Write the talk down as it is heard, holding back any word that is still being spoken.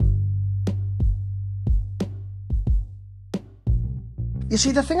You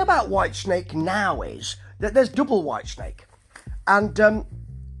see, the thing about Whitesnake now is that there's double Whitesnake. And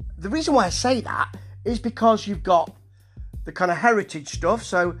the reason why I say that is because you've got the kind of heritage stuff.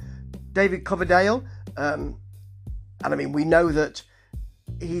 So David Coverdale, and I mean, we know that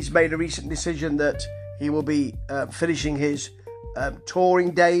he's made a recent decision that he will be finishing his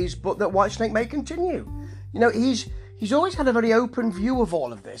touring days, but that Whitesnake may continue. You know, he's always had a very open view of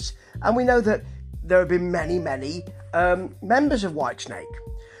all of this. And we know that there have been many members of Whitesnake.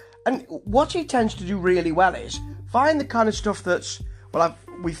 And what he tends to do really well is find the kind of stuff that's, well,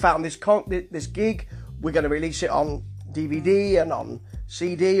 we found this gig, we're going to release it on DVD and on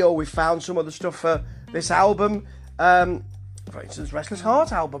CD, or we found some other stuff for this album. For instance, Restless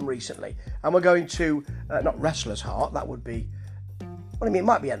Heart album recently. And we're going to, not Restless Heart, that would be, well, I mean, it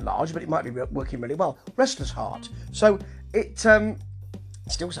might be enlarged, but it might be working really well. Restless Heart. So it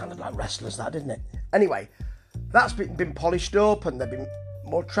still sounded like Restless, that, didn't it? Anyway, that's been polished up, and there've been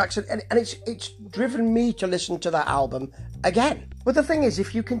more tracks, and it's driven me to listen to that album again. But the thing is,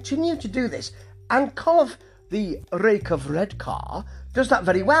 if you continue to do this, and Colv, the Rake of Redcar, does that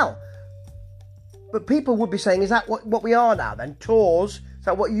very well. But people would be saying, is that what we are now then? Tours? Is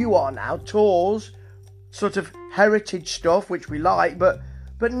that what you are now? Tours? Sort of heritage stuff, which we like, but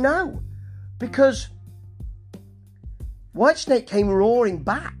no. Because Whitesnake came roaring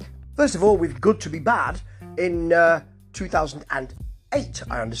back. First of all, with Good to Be Bad in 2008,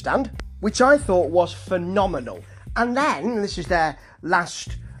 I understand, which I thought was phenomenal. And then, this is their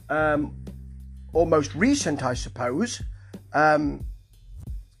last, or most recent, I suppose,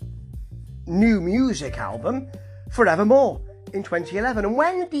 new music album, Forevermore, in 2011. And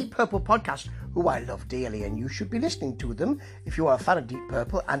when Deep Purple Podcast, who I love dearly, and you should be listening to them if you are a fan of Deep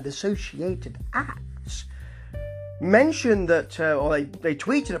Purple and associated acts, mentioned that, or they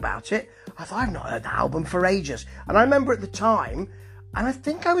tweeted about it, I thought, I've not heard that album for ages. And I remember at the time, and I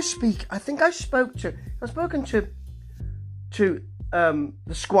think I've spoken to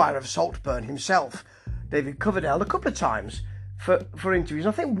the Squire of Saltburn himself, David Coverdale, a couple of times for interviews.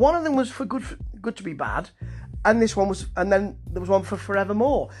 I think one of them was for Good to Be Bad, and this one was, and then there was one for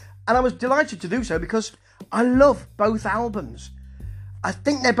Forevermore. And I was delighted to do so because I love both albums. I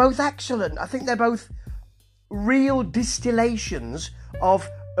think they're both excellent. I think they're both real distillations of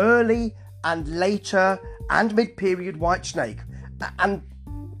early and later and mid-period Whitesnake. And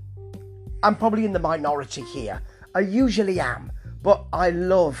I'm probably in the minority here. I usually am. But I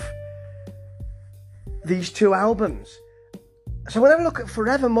love these two albums. So when I look at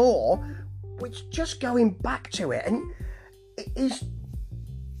Forevermore, which just going back to it, and it's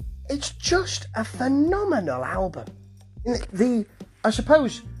just a phenomenal album. I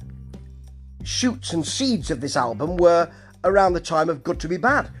suppose, shoots and seeds of this album were around the time of Good to Be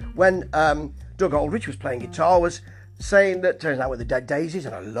Bad, when Doug Aldrich was playing guitar, was saying that turns out with the Dead Daisies,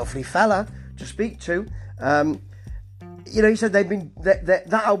 and a lovely fella to speak to. You know, he said that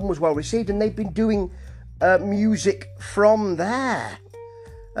album was well received, and they've been doing music from there.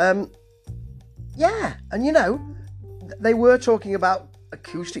 Yeah, and you know, they were talking about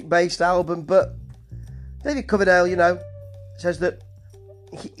acoustic-based album, but David Coverdale, you know, says that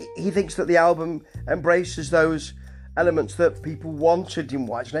he thinks that the album embraces those elements that people wanted in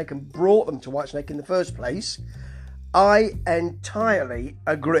Whitesnake and brought them to Whitesnake in the first place. I entirely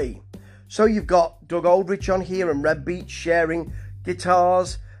agree. So you've got Doug Aldrich on here and Red Beach sharing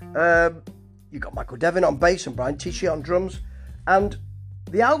guitars. You've got Michael Devin on bass and Brian Tichy on drums. And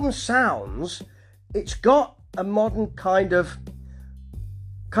the album sounds, it's got a modern kind of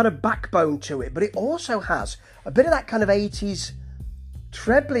backbone to it, but it also has a bit of that kind of 80s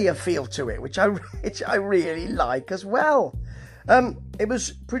treblier feel to it, which I really like as well. It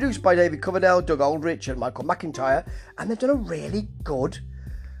was produced by David Coverdale, Doug Aldrich and Michael McIntyre, and they've done a really good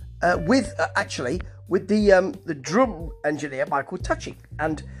with the drum engineer Michael Tucci,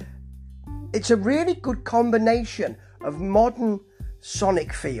 and it's a really good combination of modern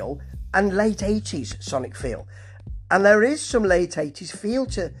sonic feel and late 80s sonic feel. And there is some late 80s feel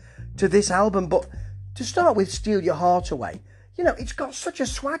to this album, but to start with, Steal Your Heart Away, you know, it's got such a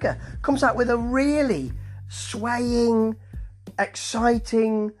swagger. Comes out with a really swaying,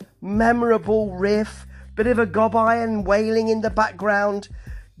 exciting, memorable riff, bit of a gob iron wailing in the background,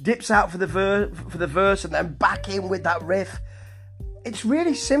 dips out for the verse and then back in with that riff. It's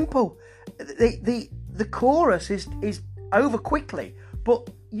really simple. The chorus is over quickly, but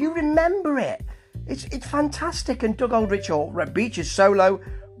you remember it. It's fantastic. And Doug Aldrich or Red Beach is solo,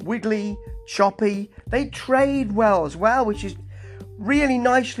 wiggly, choppy. They trade well as well, which is really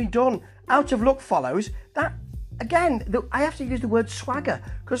nicely done. Out of Luck follows. That again, I have to use the word swagger,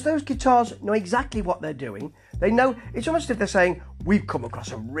 because those guitars know exactly what they're doing. They know, it's almost as if they're saying, we've come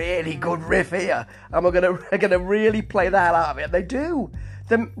across a really good riff here, and we're gonna really play the hell out of it. They do.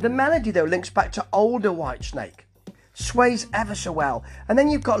 The melody, though, links back to older Whitesnake, sways ever so well. And then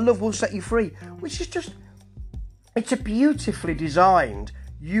you've got Love Will Set You Free, which is just, it's a beautifully designed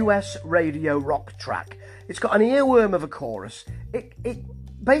US radio rock track. It's got an earworm of a chorus. It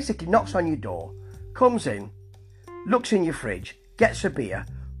basically knocks on your door, comes in, looks in your fridge, gets a beer,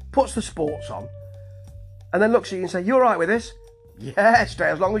 puts the sports on, and then looks at you and says, "You all right with this?" "Yeah, stay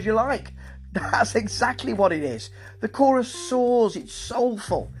as long as you like." That's exactly what it is. The chorus soars, it's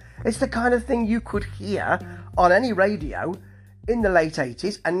soulful. It's the kind of thing you could hear on any radio in the late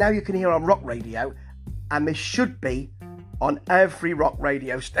 80s, and now you can hear on rock radio, and this should be on every rock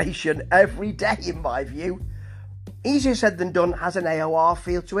radio station every day, in my view. Easier said than done, has an AOR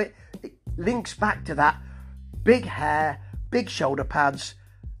feel to it. It links back to that big hair, big shoulder pads,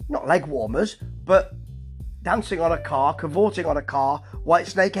 not leg warmers, but dancing on a car, cavorting on a car,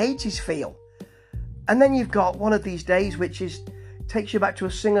 Whitesnake 80s feel. And then you've got One of These Days, which takes you back to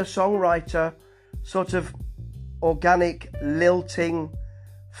a singer-songwriter, sort of organic, lilting,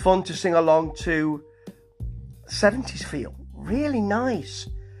 fun to sing along to 70s feel. Really nice.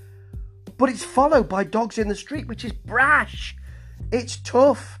 But it's followed by Dogs in the Street, which is brash. It's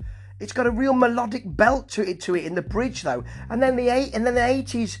tough. It's got a real melodic belt to it in the bridge, though. And then the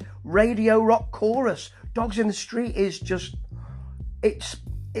 80s radio rock chorus. Dogs in the Street is just,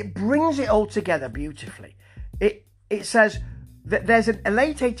 it brings it all together beautifully. It says that there's a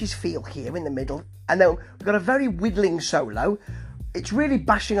late 80s feel here in the middle, and then we've got a very whittling solo. It's really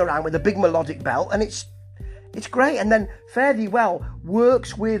bashing around with a big melodic belt, and it's great. And then Fare Thee Well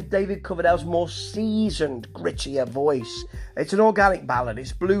works with David Coverdale's more seasoned, grittier voice. It's an organic ballad,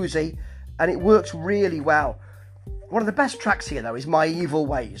 it's bluesy, and it works really well. One of the best tracks here, though, is My Evil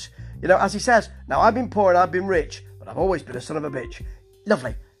Ways. You know, as he says, "Now I've been poor and I've been rich, but I've always been a son of a bitch."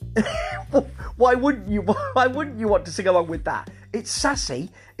 Lovely. Why wouldn't you want to sing along with that? It's sassy,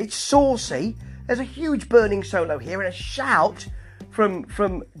 it's saucy. There's a huge burning solo here and a shout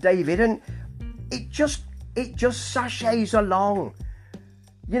from David, and it just sachets along,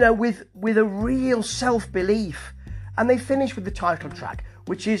 you know, with a real self-belief. And they finish with the title track,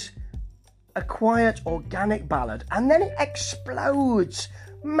 which is a quiet, organic ballad, and then it explodes.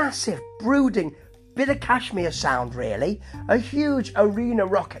 Massive, brooding, bit of Kashmir sound, really. A huge arena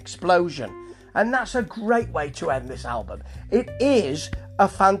rock explosion. And that's a great way to end this album. It is a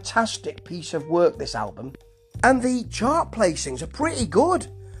fantastic piece of work, this album. And the chart placings are pretty good,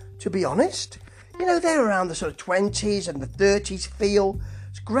 to be honest. You know, they're around the sort of 20s and the 30s feel.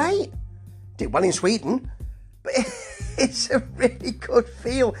 It's great. Did well in Sweden, but it's a really good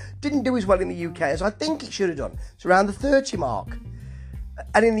feel. Didn't do as well in the UK as I think it should have done. It's around the 30 mark.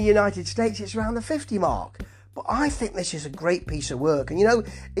 And in the United States, it's around the 50 mark. But I think this is a great piece of work. And, you know,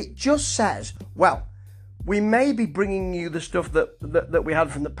 it just says, well, we may be bringing you the stuff that we had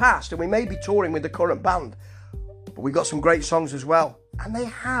from the past, and we may be touring with the current band, but we've got some great songs as well. And they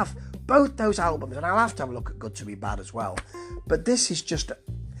have both those albums, and I'll have to have a look at Good to Be Bad as well. But this is just,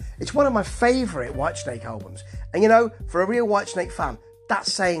 it's one of my favourite Whitesnake albums. And, you know, for a real Whitesnake fan,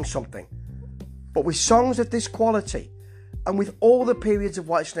 that's saying something. But with songs of this quality, and with all the periods of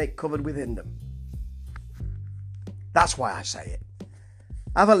Whitesnake covered within them, that's why I say it.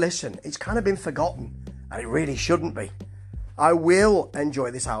 Have a listen. It's kind of been forgotten, and it really shouldn't be. I will enjoy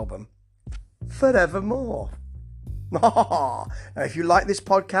this album forevermore. Now, if you like this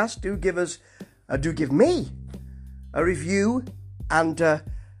podcast, do give me a review and a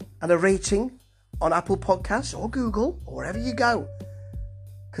rating on Apple Podcasts or Google or wherever you go,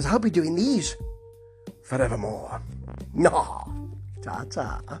 because I'll be doing these forevermore. No,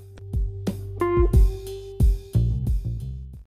 ta-ta.